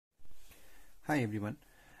Hi everyone.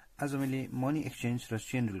 आज मैले money exchange र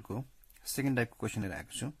चेन रुल को सेकेन्ड टाइपको क्वेशन लिएर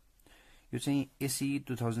आएको छु। यो चाहिँ एसी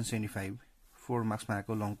 2075 4 मार्क्स मा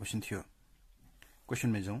आएको लङ क्वेशन थियो।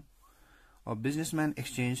 क्वेशनमा जाउँ। A businessman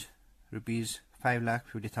exchanged rupees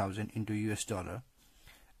 5,50,000 into US dollar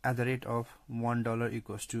at the rate of $1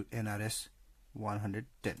 equals to NRS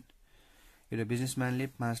 110. यो बिजनेसम्यानले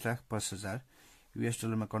 5,50,000 US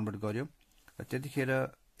डलरमा कन्भर्ट गर्यो र त्यतिखेर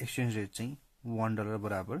एक्सचेन्ज रेट चाहिँ $1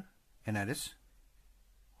 बराबर NRS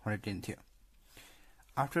 110 थियो।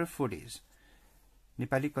 After 4 days,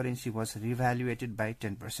 Nepali currency was revaluated by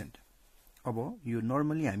 10%. अब यो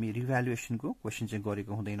नर्मली हामी रिभ्यालुएसन को क्वेशन चाहिँ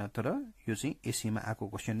गरेको हुँदैन, तर यो चाहिँ एसी मा आएको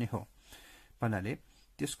क्वेशन नै हो। भन्नाले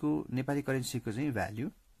त्यसको नेपाली करेन्सी को चाहिँ भ्यालु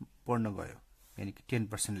बढ्न गयो, यानी कि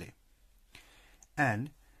 10% ले। And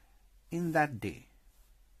in that day,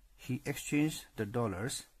 he exchanged the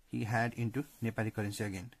dollars he had into Nepali currency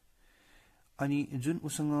again. अनि जुन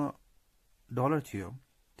उसँग डलर थियो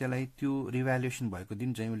त्यसलाई त्यो रिभ्यालुएसन भएको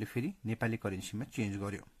दिन चाहिँ उले फेरि नेपाली करेन्सीमा चेन्ज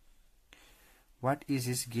गर्यो। What is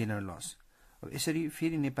his gain or loss? अब यसरी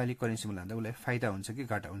फेरि नेपाली करेन्सीमा लाँदा उलाई फाइदा हुन्छ कि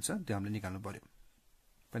घाटा हुन्छ त्यो हामीले निकाल्नु पर्यो।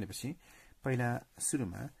 भनेपछि पहिला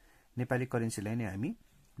सुरुमा नेपाली करेन्सीलाई नै हामी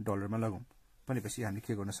डलरमा लगाउँ। भनेपछि हामीले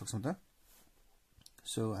के गर्न सक्छौं त?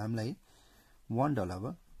 सो हामीलाई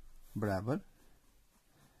 $1 बराबर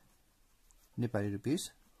नेपाली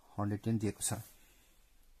रुपीस 110 दिएको छ।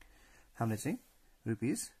 हामीले चाहिँ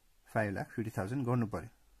रुपीस 5,50,000 गर्नु पर्यो।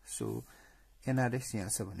 सो एनआरएस यहाँ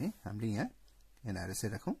छ भने हामीले यहाँ एनआरएस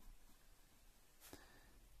राखौं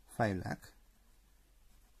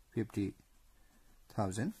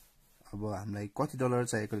 5,50,000। अब हामीलाई कति डलर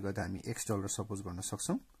चाहिएकोले गर्दा हामी x डलर सपोज गर्न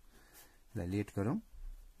सक्छौं। यसलाई लेट गरौं।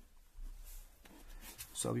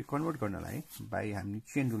 सो अब यो कन्भर्ट गर्नलाई बाइ हामी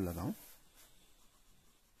चेन रुल लगाउँ।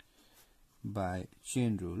 बाइ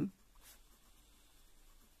चेन रुल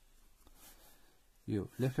यो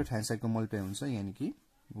लेफ्ट ह्यान्ड साइड को मल्टिप्लाई हुन्छ, यानी कि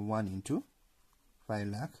 1 into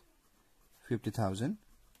 5,50,000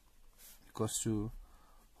 equals to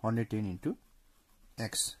 110 into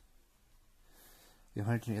x. यो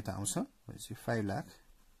 110 यता आउँछ, भनेपछि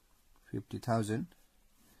 5,50,000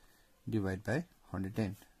 डिवाइड बाइ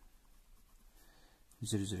 110।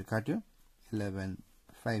 0 0 काट्यो, 11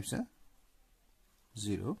 5 छ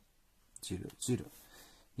 0 0 0,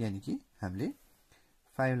 यानी कि हामीले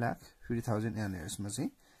 5,50,000 एनआरएस मा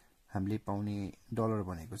चाहिँ हामीले पाउने डलर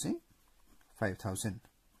भनेको चाहिँ 5,000।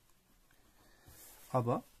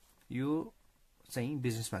 अब यो चाहिँ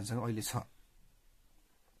बिजनेसम्यानसँग अहिले छ।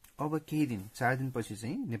 अब केही दिन 4 दिन पछि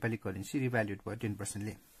चाहिँ नेपाली करेन्सी रिभ्यालुएट भयो 10%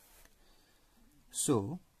 ले।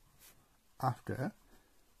 So after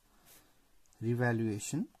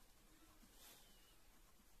revaluation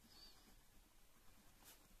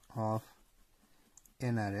of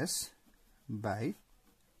NRS by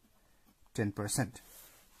 10%।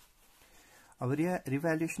 अब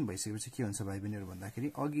रिभ्यालुएसन भइसकेपछि के हुन्छ भाइ बहिनीहरु भन्दाखेरि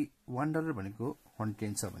अघि $1 भनेको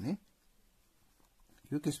 110 छ भने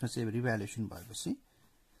यो केसमा चाहिँ रिभ्यालुएसन भएपछि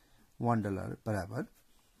 $1 बराबर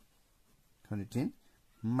 110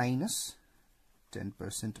 माइनस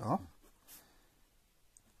 10% अफ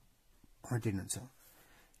 110 हुन्छ।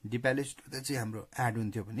 डिभ्यालुएसन हुँदा चाहिँ हाम्रो एड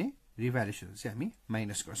हुन्थ्यो भने रिभ्यालुएसन चाहिँ हामी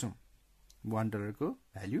माइनस गर्छौं। $1 को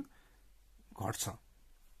भ्यालु घट्छ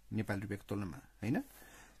नेपाली रुपैयाँको तुलनामा, हैन?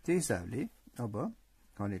 त्यही हिसाबले अब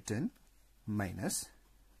 110 माइनस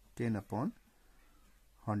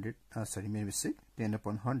 10/100 सरी मेरो मिस्टेक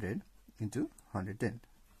 10/100 इन्टु 110।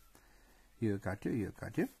 यो काट्यो,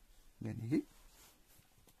 यानी कि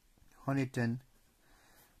 110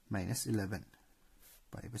 माइनस 11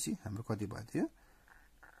 भएपछि हाम्रो कति भयो थियो?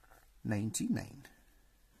 99।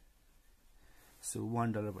 सो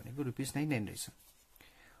 $1 भनेको रुपीस 99 रहेछ।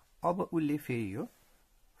 अब उले फेरि यो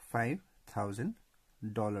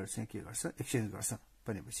 $5,000 चाहिँ के गर्छ? एक्सचेन्ज गर्छ।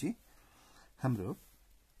 भनेपछि हाम्रो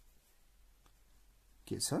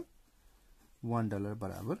के छ? $1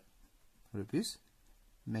 बराबर रुपीस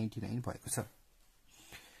 99 भएको छ।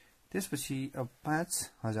 त्यसपछि अब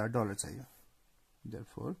 $5,000 चाहियो।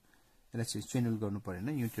 देयरफोर यसलाई चाहिँ चेन रुल गर्नु परेन,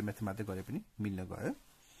 युनिट मेथड मात्र गरे पनि मिल्न गयो।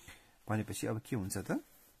 भनेपछि अब के हुन्छ त?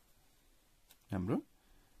 हाम्रो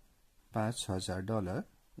 $5,000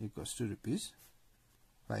 equals to rupees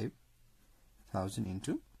 5,000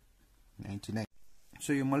 into 99।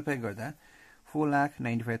 So यो मल्टिप्लाई गर्दा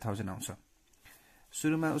 4,95,000 आउँछ।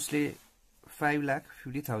 सुरुमा उसले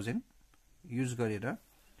 5,50,000 युज गरेर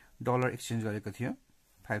डलर एक्सचेन्ज गरेको थियो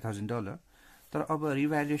 $5,000, तर अब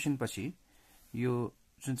रिभ्यालुएसन पछि यो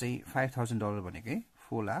जुन चाहिँ $5,000 भनेकै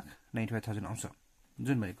 4,95,000 आउँछ,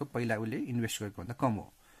 जुन भनेको पहिला उले इन्भेस्ट गरेको भन्दा कम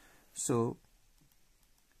हो। So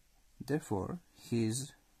therefore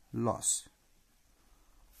his loss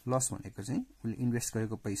loss भनेको चाहिँ उले इन्भेस्ट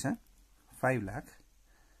गरेको पैसा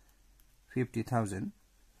 5,50,000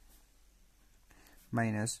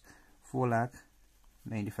 माइनस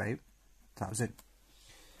 4,95,000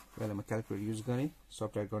 पहिला म क्याल्कुलेटर युज गरे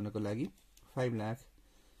सबट्र्याक्ट गर्नको लागि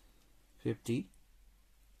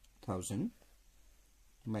 5,50,000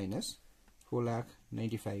 माइनस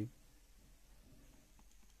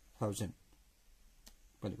 4,95,000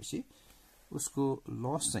 भनेपछि उसको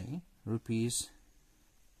लस चाहिँ रुपीस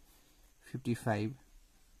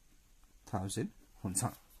 55,000 हुन्छ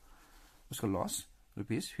उसको लस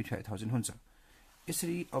रुपीस 55,000 हुन्छ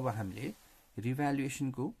यसरी अब हामीले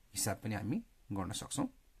रिभ्यालुएसन को हिसाब पनि हामी गर्न सक्छौं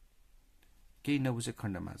केही नबुझेको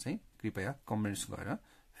खण्डमा चाहिँ कृपया कमेन्ट्स गरेर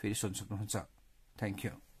फेरि सोध्न सक्नुहुन्छ थ्यांक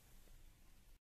यू